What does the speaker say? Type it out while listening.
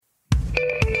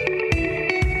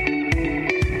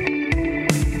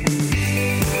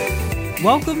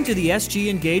Welcome to the SG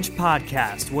Engage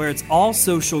podcast, where it's all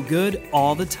social good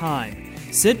all the time.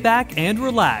 Sit back and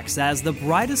relax as the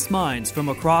brightest minds from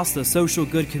across the social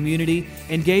good community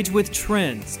engage with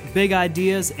trends, big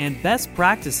ideas, and best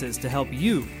practices to help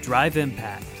you drive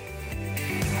impact.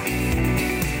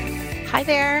 Hi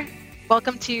there.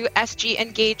 Welcome to SG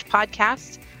Engage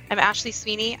podcast. I'm Ashley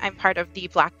Sweeney. I'm part of the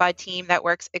Blackbaud team that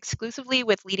works exclusively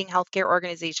with leading healthcare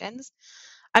organizations.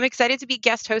 I'm excited to be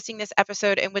guest hosting this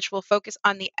episode in which we'll focus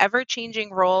on the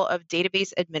ever-changing role of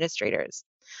database administrators.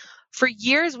 For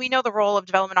years, we know the role of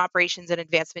development operations and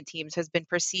advancement teams has been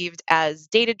perceived as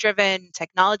data-driven,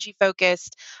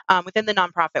 technology-focused within the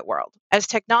nonprofit world. As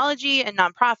technology and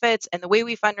nonprofits and the way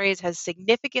we fundraise has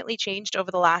significantly changed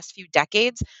over the last few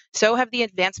decades, so have the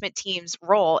advancement team's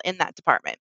role in that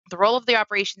department. The role of the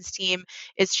operations team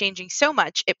is changing so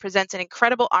much, it presents an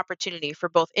incredible opportunity for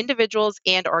both individuals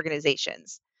and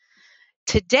organizations.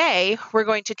 Today, we're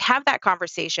going to have that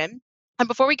conversation. And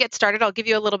before we get started, I'll give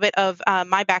you a little bit of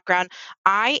my background.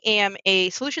 I am a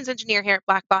solutions engineer here at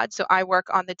Blackbaud, so I work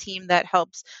on the team that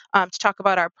helps to talk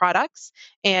about our products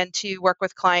and to work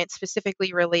with clients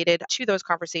specifically related to those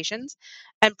conversations.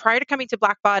 And prior to coming to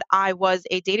Blackbaud, I was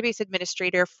a database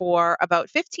administrator for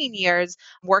about 15 years,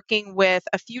 working with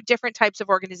a few different types of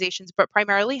organizations, but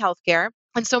primarily healthcare.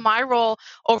 And so my role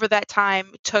over that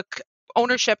time took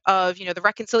ownership of the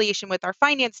reconciliation with our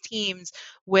finance teams,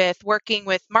 with working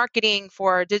with marketing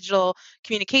for digital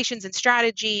communications and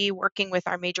strategy, working with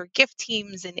our major gift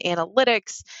teams in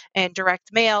analytics and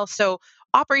direct mail. So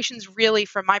operations really,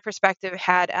 from my perspective,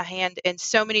 had a hand in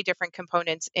so many different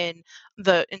components in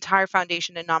the entire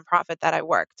foundation and nonprofit that I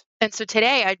worked. And so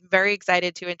today I'm very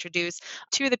excited to introduce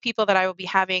two of the people that I will be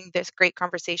having this great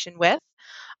conversation with.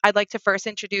 I'd like to first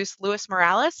introduce Luis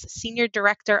Morales, Senior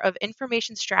Director of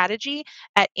Information Strategy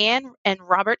at Ann and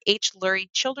Robert H. Lurie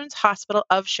Children's Hospital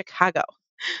of Chicago.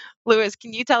 Luis,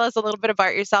 can you tell us a little bit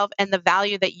about yourself and the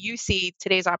value that you see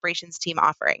today's operations team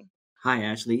offering? Hi,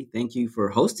 Ashley. Thank you for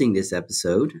hosting this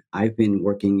episode. I've been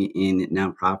working in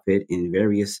nonprofit in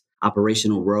various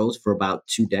operational roles for about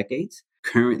 2 decades.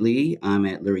 Currently, I'm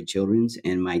at Lurie Children's,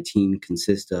 and my team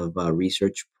consists of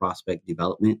research, prospect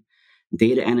development,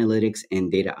 data analytics,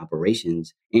 and data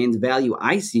operations. And the value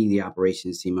I see the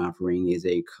operations team offering is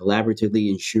a collaboratively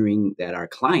ensuring that our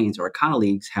clients or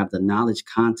colleagues have the knowledge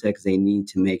context they need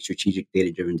to make strategic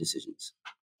data-driven decisions.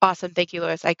 Awesome. Thank you,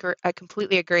 Luis. I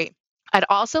completely agree. I'd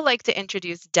also like to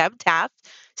introduce Deb Taft,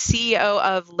 CEO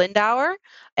of Lindauer.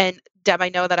 And Deb, I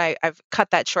know that I've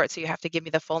cut that short, so you have to give me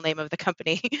the full name of the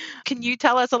company. Can you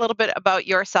tell us a little bit about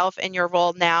yourself and your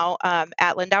role now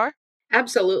at Lindauer?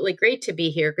 Absolutely. Great to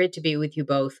be here. Great to be with you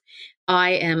both.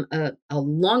 I am a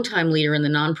longtime leader in the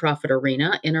nonprofit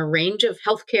arena in a range of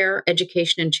healthcare,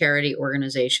 education, and charity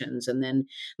organizations, and then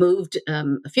moved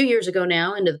a few years ago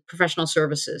now into professional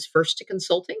services, first to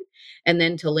consulting and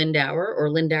then to Lindauer, or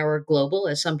Lindauer Global,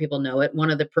 as some people know it,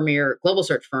 one of the premier global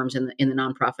search firms in the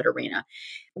nonprofit arena.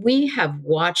 We have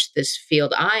watched this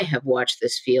field. I have watched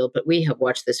this field, but we have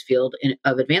watched this field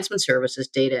of advancement services,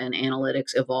 data, and analytics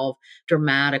evolve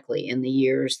dramatically in the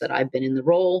years that I've been in the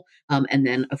role. And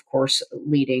then, of course,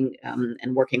 leading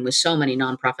and working with so many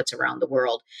nonprofits around the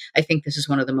world. I think this is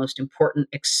one of the most important,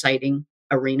 exciting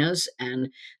arenas, and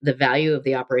the value of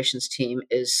the operations team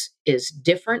is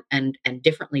different and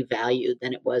differently valued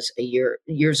than it was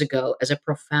years ago as a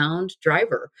profound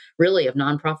driver, really, of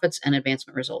nonprofits and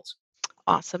advancement results.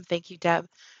 Awesome. Thank you, Deb.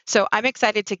 So I'm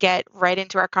excited to get right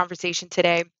into our conversation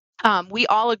today. We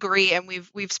all agree, and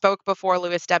we've spoke before,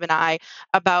 Luis, Deb, and I,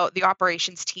 about the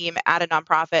operations team at a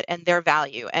nonprofit and their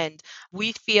value. And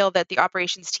we feel that the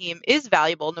operations team is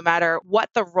valuable no matter what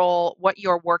the role, what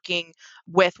you're working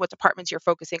with, what departments you're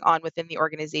focusing on within the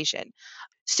organization.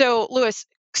 So, Luis,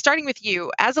 starting with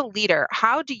you, as a leader,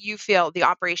 how do you feel the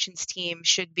operations team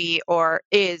should be or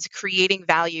is creating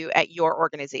value at your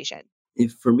organization?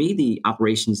 For me, the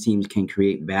operations teams can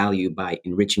create value by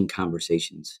enriching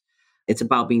conversations. It's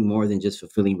about being more than just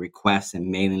fulfilling requests and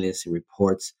mailing lists and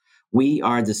reports. We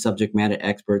are the subject matter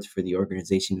experts for the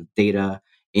organization of data,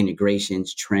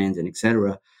 integrations, trends, and et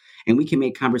cetera. And we can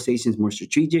make conversations more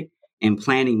strategic and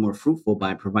planning more fruitful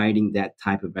by providing that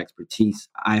type of expertise.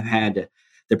 I've had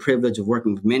the privilege of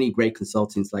working with many great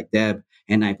consultants like Deb,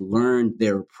 and I've learned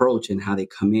their approach and how they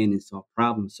come in and solve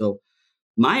problems. So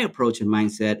my approach and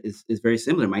mindset is very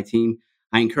similar.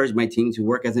 I encourage my team to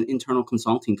work as an internal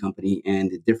consulting company,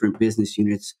 and the different business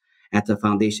units at the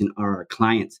foundation are our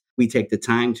clients. We take the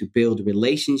time to build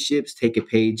relationships, take a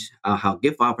page how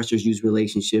gift officers use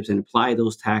relationships, and apply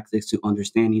those tactics to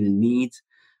understanding the needs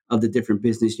of the different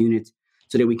business units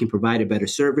so that we can provide a better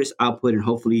service, output, and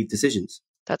hopefully decisions.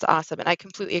 That's awesome. And I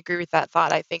completely agree with that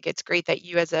thought. I think it's great that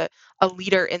you as a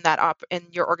leader in that in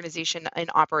your organization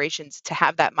and operations to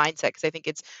have that mindset because I think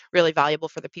it's really valuable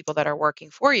for the people that are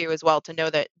working for you as well to know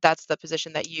that that's the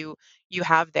position that you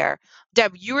have there.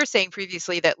 Deb, you were saying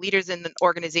previously that leaders in the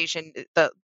organization,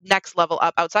 the next level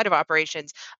up outside of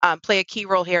operations, play a key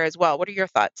role here as well. What are your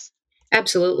thoughts?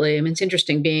 Absolutely. I mean, it's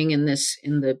interesting being in this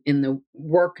in the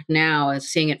work now as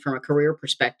seeing it from a career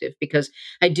perspective because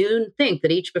I do think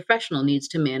that each professional needs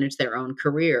to manage their own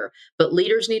career, but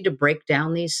leaders need to break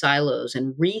down these silos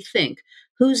and rethink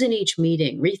who's in each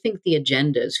meeting, rethink the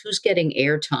agendas, who's getting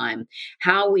airtime,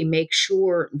 how we make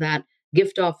sure that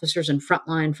gift officers and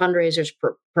frontline fundraisers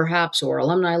perhaps or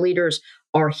alumni leaders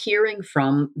are hearing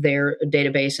from their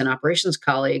database and operations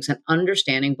colleagues and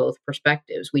understanding both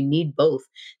perspectives. We need both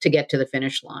to get to the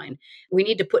finish line. We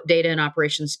need to put data and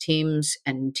operations teams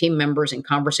and team members in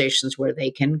conversations where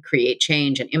they can create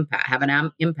change and impact, have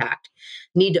an impact,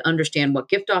 need to understand what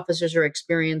gift officers are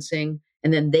experiencing,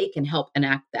 and then they can help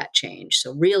enact that change.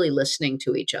 So really listening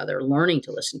to each other, learning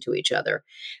to listen to each other.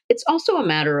 It's also a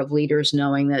matter of leaders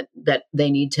knowing that they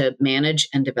need to manage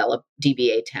and develop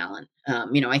DBA talent.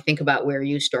 I think about where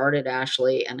you started,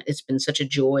 Ashley, and it's been such a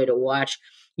joy to watch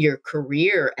your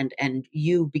career and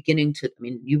you beginning to, I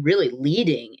mean, you really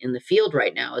leading in the field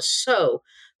right now is so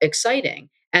exciting.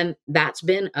 And that's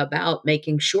been about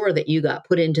making sure that you got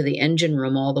put into the engine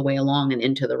room all the way along and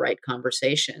into the right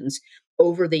conversations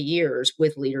over the years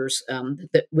with leaders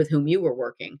with whom you were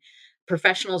working.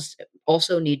 Professionals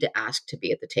also need to ask to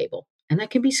be at the table. And that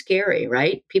can be scary,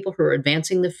 right? People who are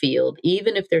advancing the field,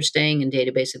 even if they're staying in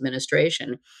database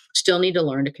administration, still need to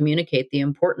learn to communicate the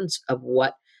importance of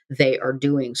what they are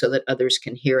doing so that others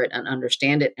can hear it and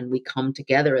understand it, and we come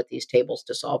together at these tables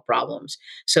to solve problems.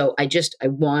 So I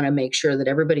want to make sure that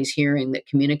everybody's hearing that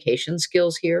communication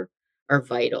skills here are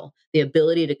vital. The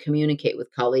ability to communicate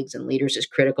with colleagues and leaders is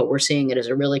critical. We're seeing it as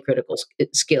a really critical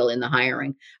skill in the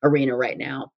hiring arena right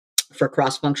now for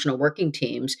cross-functional working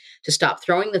teams to stop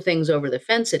throwing the things over the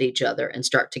fence at each other and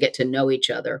start to get to know each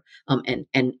other,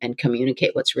 and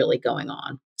communicate what's really going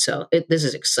on. So this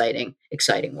is exciting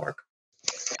work.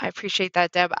 I appreciate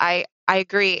that, Deb. I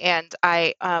agree, and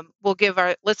I will give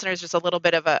our listeners just a little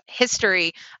bit of a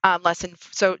history lesson.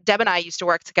 So Deb and I used to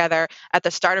work together at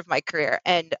the start of my career,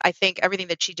 and I think everything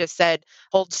that she just said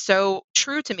holds so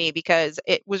true to me because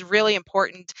it was really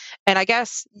important. And I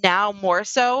guess now more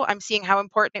so, I'm seeing how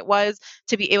important it was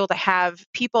to be able to have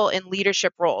people in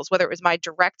leadership roles, whether it was my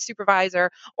direct supervisor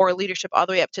or leadership all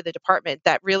the way up to the department,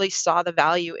 that really saw the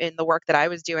value in the work that I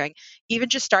was doing even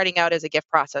just starting out as a gift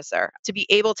processor, to be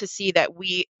able to see that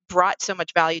we brought so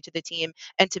much value to the team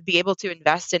and to be able to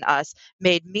invest in us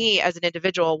made me as an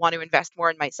individual want to invest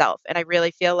more in myself. And I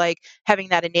really feel like having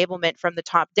that enablement from the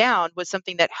top down was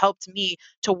something that helped me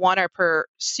to want to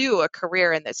pursue a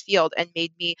career in this field and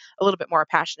made me a little bit more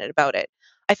passionate about it.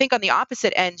 I think on the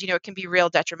opposite end, it can be real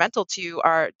detrimental to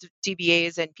our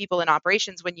DBAs and people in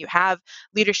operations when you have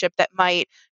leadership that might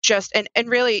just and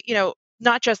really,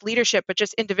 not just leadership, but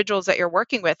just individuals that you're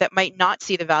working with that might not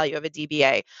see the value of a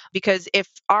DBA. Because if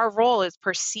our role is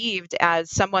perceived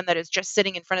as someone that is just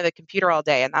sitting in front of the computer all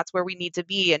day, and that's where we need to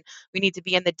be, and we need to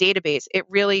be in the database, it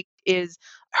really is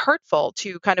hurtful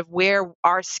to kind of where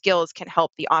our skills can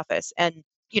help the office. And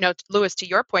Lewis, to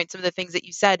your point, some of the things that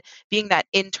you said, being that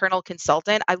internal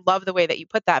consultant, I love the way that you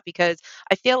put that because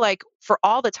I feel like for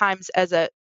all the times as a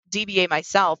DBA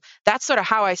myself, that's sort of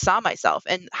how I saw myself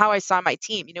and how I saw my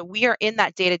team. We are in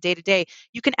that data day to day.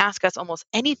 You can ask us almost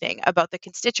anything about the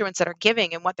constituents that are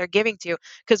giving and what they're giving to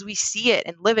because we see it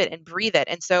and live it and breathe it.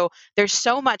 And so there's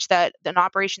so much that an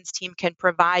operations team can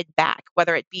provide back,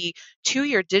 whether it be to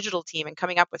your digital team and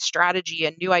coming up with strategy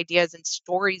and new ideas and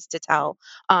stories to tell,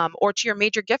 or to your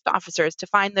major gift officers to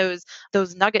find those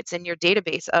nuggets in your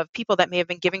database of people that may have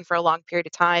been giving for a long period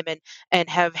of time and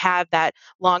have had that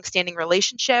long-standing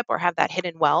relationship or have that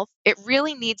hidden wealth. It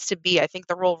really needs to be, I think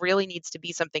the role really needs to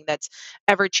be something that's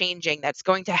ever changing, that's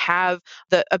going to have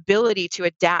the ability to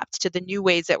adapt to the new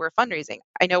ways that we're fundraising.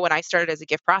 I know when I started as a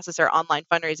gift processor, online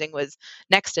fundraising was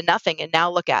next to nothing, and now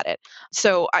look at it.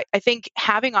 So I think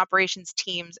having operations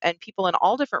teams and people in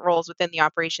all different roles within the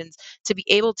operations to be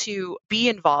able to be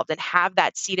involved and have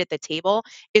that seat at the table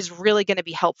is really going to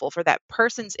be helpful for that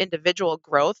person's individual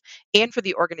growth and for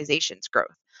the organization's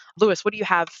growth. Lewis, what do you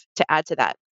have to add to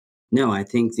that? No, I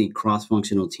think the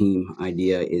cross-functional team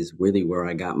idea is really where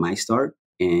I got my start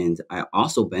And I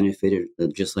also benefited,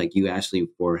 just like you, Ashley,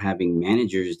 for having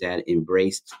managers that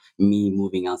embraced me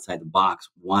moving outside the box,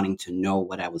 wanting to know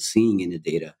what I was seeing in the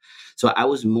data. So I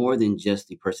was more than just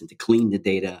the person to clean the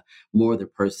data, more the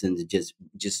person to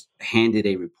just handed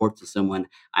a report to someone.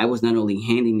 I was not only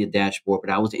handing the dashboard,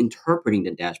 but I was interpreting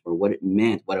the dashboard, what it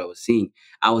meant, what I was seeing.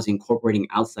 I was incorporating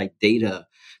outside data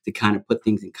to kind of put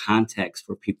things in context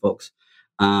for folks.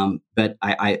 But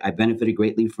I benefited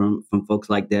greatly from folks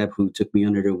like Deb, who took me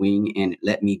under their wing and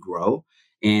let me grow.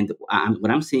 And what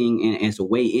I'm seeing as a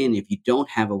way in, if you don't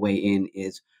have a way in,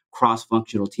 is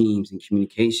cross-functional teams and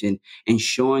communication and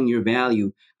showing your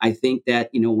value. I think that,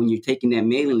 when you're taking that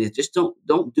mailing list, just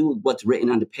don't do what's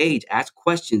written on the page. Ask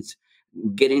questions.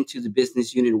 Get into the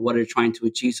business unit, what they're trying to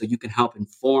achieve, so you can help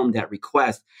inform that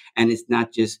request. And it's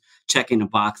not just checking a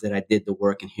box that I did the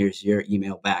work and here's your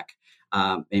email back.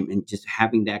 And just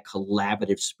having that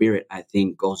collaborative spirit, I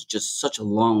think, goes just such a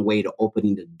long way to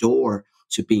opening the door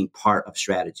to being part of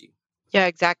strategy. Yeah,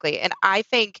 exactly. And I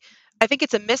think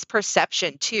it's a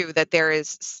misperception too that there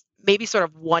is maybe sort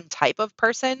of one type of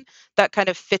person that kind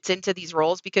of fits into these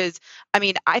roles because I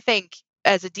mean, I think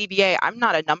as a DBA, I'm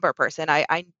not a number person.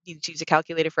 I need to use a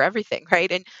calculator for everything,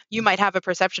 right? And you might have a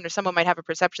perception or someone might have a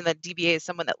perception that DBA is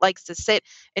someone that likes to sit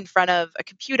in front of a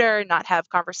computer, not have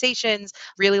conversations,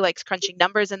 really likes crunching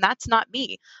numbers, and that's not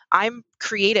me. I'm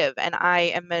creative and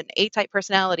I am an A-type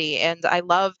personality and I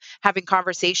love having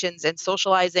conversations and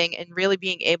socializing and really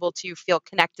being able to feel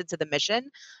connected to the mission.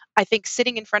 I think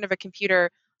sitting in front of a computer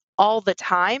all the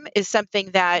time is something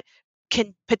that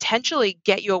can potentially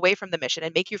get you away from the mission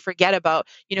and make you forget about,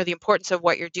 the importance of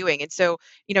what you're doing. And so,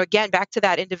 again, back to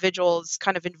that individual's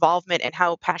kind of involvement and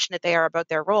how passionate they are about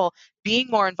their role, being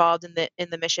more involved in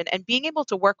the mission and being able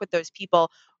to work with those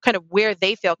people kind of where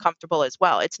they feel comfortable as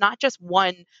well. It's not just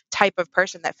one type of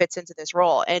person that fits into this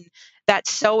role. And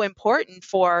that's so important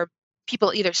for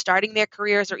people either starting their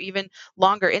careers or even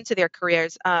longer into their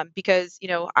careers because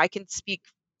I can speak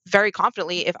very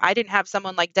confidently if I didn't have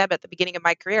someone like Deb at the beginning of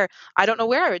my career, I don't know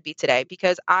where I would be today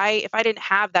because if I didn't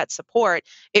have that support,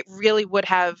 it really would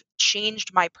have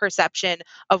changed my perception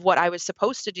of what I was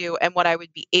supposed to do and what I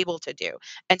would be able to do.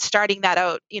 And starting that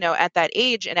out, at that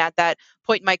age and at that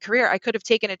point in my career, I could have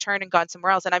taken a turn and gone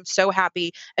somewhere else. And I'm so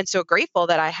happy and so grateful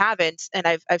that I haven't and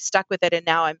I've stuck with it. And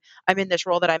now I'm in this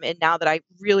role that I'm in now that I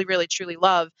really, really, truly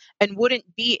love and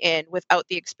wouldn't be in without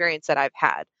the experience that I've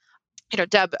had.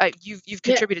 Deb, you've Yeah.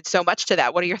 contributed so much to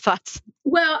that. What are your thoughts?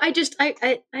 Well, I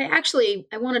actually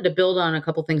I wanted to build on a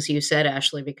couple things you said,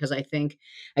 Ashley, because I think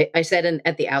I said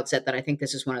at the outset that I think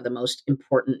this is one of the most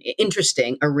important,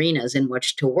 interesting arenas in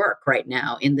which to work right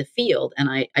now in the field, and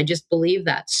I just believe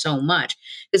that so much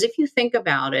because if you think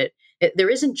about it, there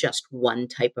isn't just one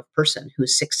type of person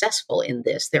who's successful in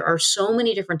this. There are so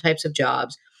many different types of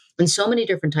jobs and so many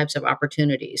different types of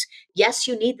opportunities. Yes,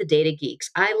 you need the data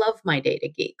geeks. I love my data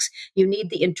geeks. You need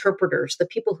the interpreters, the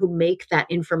people who make that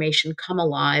information come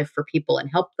alive for people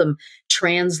and help them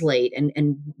translate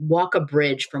and walk a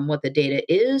bridge from what the data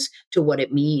is to what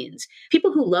it means.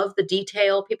 People who love the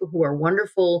detail, people who are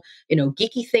wonderful,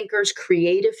 geeky thinkers,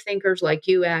 creative thinkers like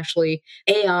you, Ashley.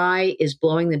 AI is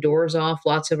blowing the doors off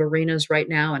lots of arenas right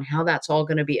now and how that's all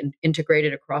going to be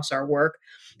integrated across our work.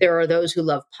 There are those who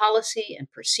love policy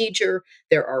and procedure.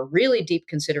 There are really deep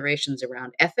considerations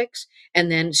around ethics,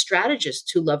 and then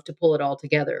strategists who love to pull it all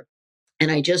together. And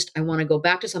I want to go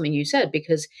back to something you said,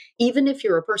 because even if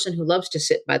you're a person who loves to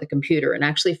sit by the computer and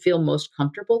actually feel most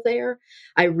comfortable there,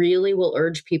 I really will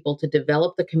urge people to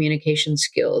develop the communication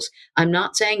skills. I'm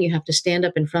not saying you have to stand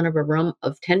up in front of a room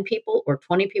of 10 people or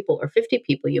 20 people or 50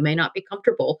 people. You may not be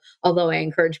comfortable, although I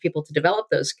encourage people to develop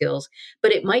those skills.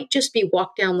 But it might just be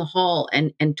walk down the hall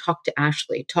and talk to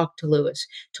Ashley, talk to Lewis,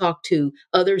 talk to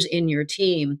others in your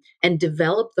team and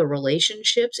develop the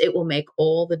relationships. It will make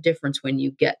all the difference when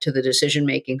you get to the decision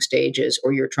making stages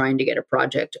or you're trying to get a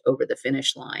project over the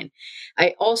finish line.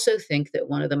 I also think that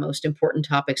one of the most important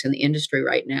topics in the industry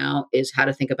right now is how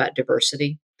to think about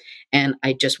diversity. And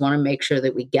I just want to make sure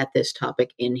that we get this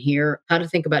topic in here, how to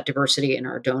think about diversity in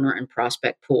our donor and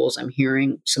prospect pools. I'm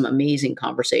hearing some amazing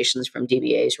conversations from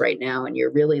DBAs right now, and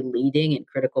you're really leading in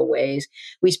critical ways.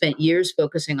 We spent years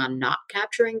focusing on not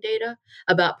capturing data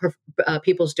about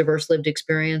people's diverse lived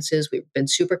experiences. We've been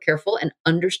super careful and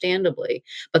understandably,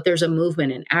 but there's a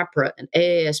movement in APRA and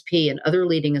AASP and other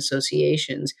leading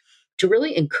associations to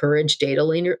really encourage data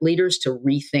leaders to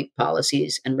rethink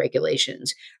policies and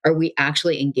regulations. Are we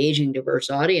actually engaging diverse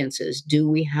audiences? Do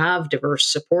we have diverse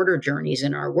supporter journeys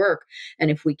in our work?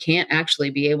 And if we can't actually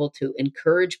be able to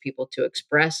encourage people to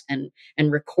express and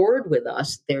record with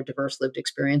us their diverse lived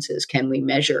experiences, can we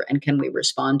measure and can we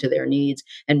respond to their needs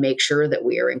and make sure that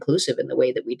we are inclusive in the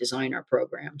way that we design our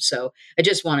program? So I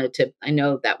just wanted to, I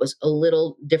know that was a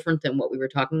little different than what we were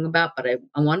talking about, but I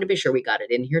wanted to be sure we got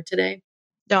it in here today.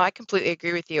 No, I completely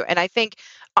agree with you. And I think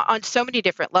on so many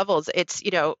different levels, it's,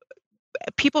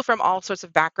 people from all sorts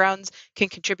of backgrounds can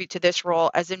contribute to this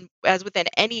role as within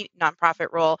any nonprofit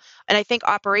role. And I think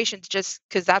operations, just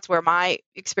because that's where my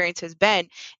experience has been,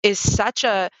 is such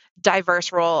a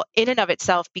diverse role in and of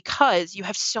itself, because you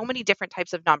have so many different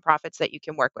types of nonprofits that you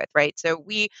can work with, right? So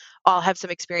we all have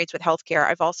some experience with healthcare.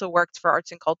 I've also worked for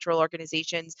arts and cultural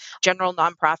organizations, general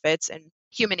nonprofits, and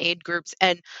human aid groups.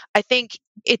 And I think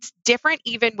it's different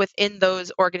even within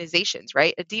those organizations,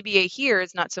 right? A DBA here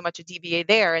is not so much a DBA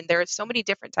there. And there are so many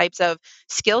different types of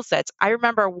skill sets. I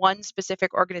remember one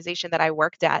specific organization that I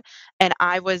worked at, and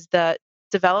I was the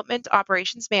development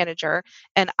operations manager,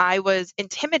 and I was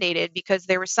intimidated because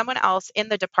there was someone else in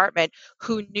the department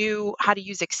who knew how to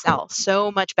use Excel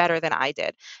so much better than I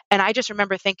did. And I just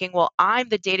remember thinking, well, I'm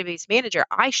the database manager.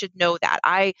 I should know that.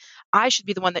 I should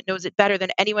be the one that knows it better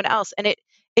than anyone else. And it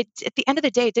at the end of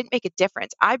the day, it didn't make a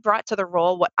difference. I brought to the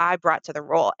role what I brought to the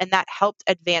role, and that helped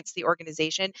advance the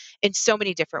organization in so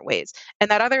many different ways. And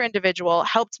that other individual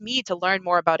helped me to learn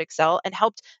more about Excel and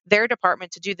helped their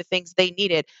department to do the things they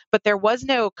needed. But there was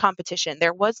no competition.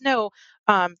 There was no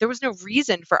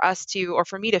reason for us to, or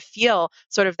for me to feel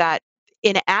sort of that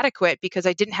inadequate because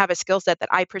I didn't have a skill set that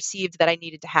I perceived that I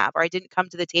needed to have, or I didn't come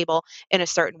to the table in a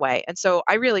certain way. And so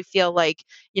I really feel like,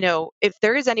 if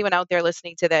there is anyone out there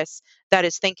listening to this that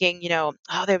is thinking, oh,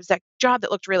 there was that job that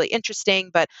looked really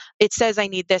interesting, but it says I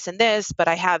need this and this, but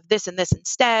I have this and this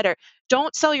instead, or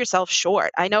don't sell yourself short.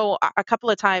 I know a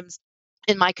couple of times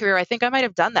in my career, I think I might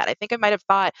have done that. I think I might have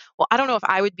thought, well, I don't know if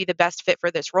I would be the best fit for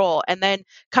this role. And then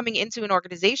coming into an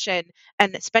organization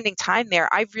and spending time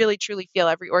there, I really truly feel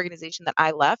every organization that I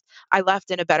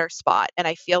left in a better spot. And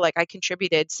I feel like I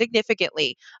contributed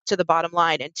significantly to the bottom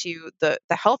line and to the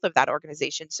health of that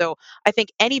organization. So I think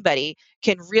anybody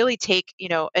can really take,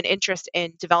 an interest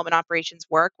in development operations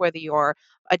work, whether you're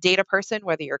a data person,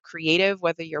 whether you're creative,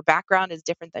 whether your background is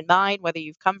different than mine, whether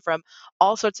you've come from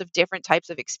all sorts of different types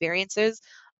of experiences.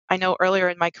 I know earlier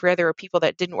in my career, there were people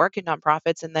that didn't work in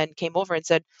nonprofits and then came over and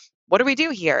said, what do we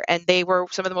do here? And they were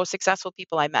some of the most successful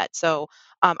people I met. So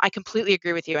I completely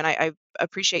agree with you. And I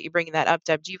appreciate you bringing that up,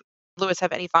 Deb. Do you, Lewis,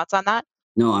 have any thoughts on that?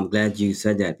 No, I'm glad you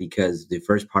said that because the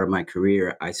first part of my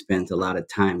career, I spent a lot of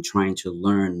time trying to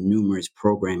learn numerous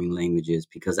programming languages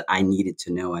because I needed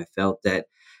to know. I felt that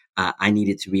I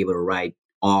needed to be able to write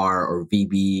R or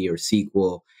VB or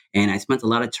SQL. And I spent a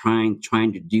lot of time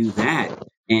trying to do that.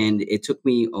 And it took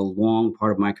me a long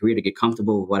part of my career to get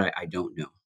comfortable with what I don't know.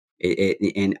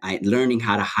 And learning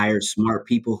how to hire smart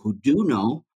people who do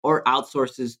know or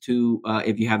outsources to,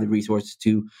 if you have the resources,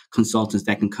 to consultants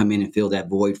that can come in and fill that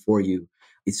void for you.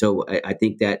 And so I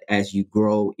think that as you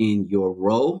grow in your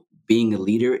role, being a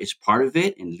leader is part of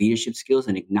it, and leadership skills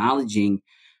and acknowledging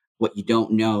what you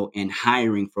don't know and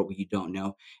hiring for what you don't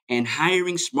know and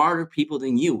hiring smarter people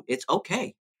than you. It's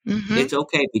okay. Hmm. It's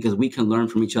okay because we can learn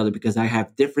from each other because I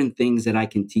have different things that I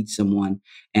can teach someone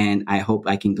and I hope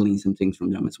I can glean some things from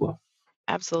them as well.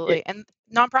 Absolutely. And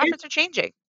nonprofits are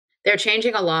changing. They're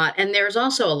changing a lot, and there's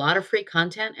also a lot of free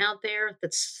content out there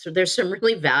there's some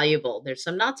really valuable. There's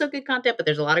some not so good content, but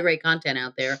there's a lot of great content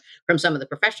out there from some of the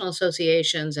professional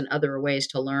associations and other ways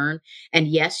to learn. And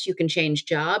yes, you can change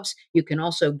jobs. You can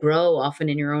also grow often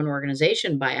in your own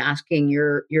organization by asking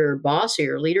your boss or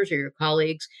your leaders or your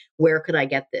colleagues, where could I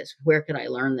get this? Where could I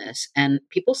learn this? And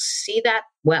people see that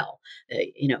well.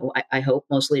 I hope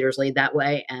most leaders lead that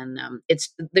way, and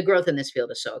it's the growth in this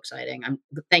field is so exciting.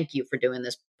 Thank you for doing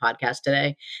this podcast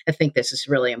today. I think this is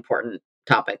a really important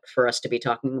topic for us to be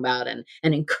talking about and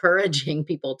encouraging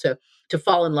people to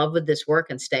fall in love with this work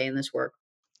and stay in this work.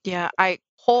 Yeah, I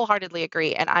wholeheartedly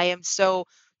agree. And I am so,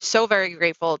 so very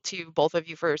grateful to both of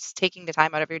you for taking the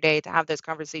time out of your day to have this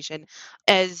conversation.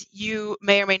 As you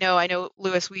may or may know, I know,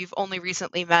 Lewis, we've only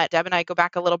recently met. Deb and I go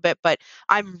back a little bit, but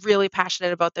I'm really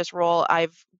passionate about this role.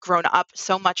 I've grown up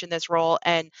so much in this role,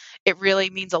 and it really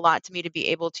means a lot to me to be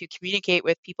able to communicate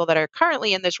with people that are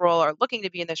currently in this role or looking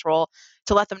to be in this role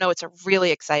to let them know it's a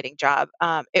really exciting job.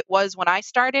 It was when I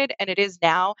started, and it is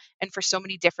now, and for so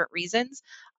many different reasons.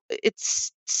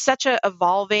 it's such a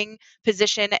evolving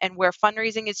position, and where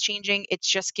fundraising is changing, it's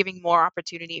just giving more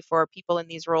opportunity for people in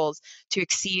these roles to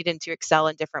exceed and to excel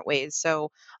in different ways.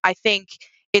 So I think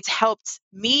it's helped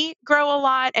me grow a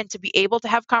lot, and to be able to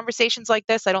have conversations like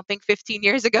this. I don't think 15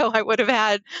 years ago I would have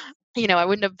had, I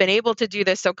wouldn't have been able to do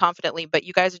this so confidently, but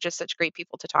you guys are just such great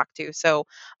people to talk to. So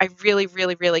I really,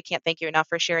 really, really can't thank you enough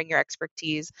for sharing your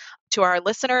expertise. To our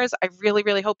listeners, I really,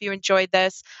 really hope you enjoyed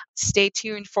this. Stay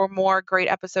tuned for more great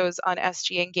episodes on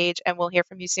SG Engage, and we'll hear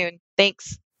from you soon.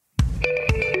 Thanks.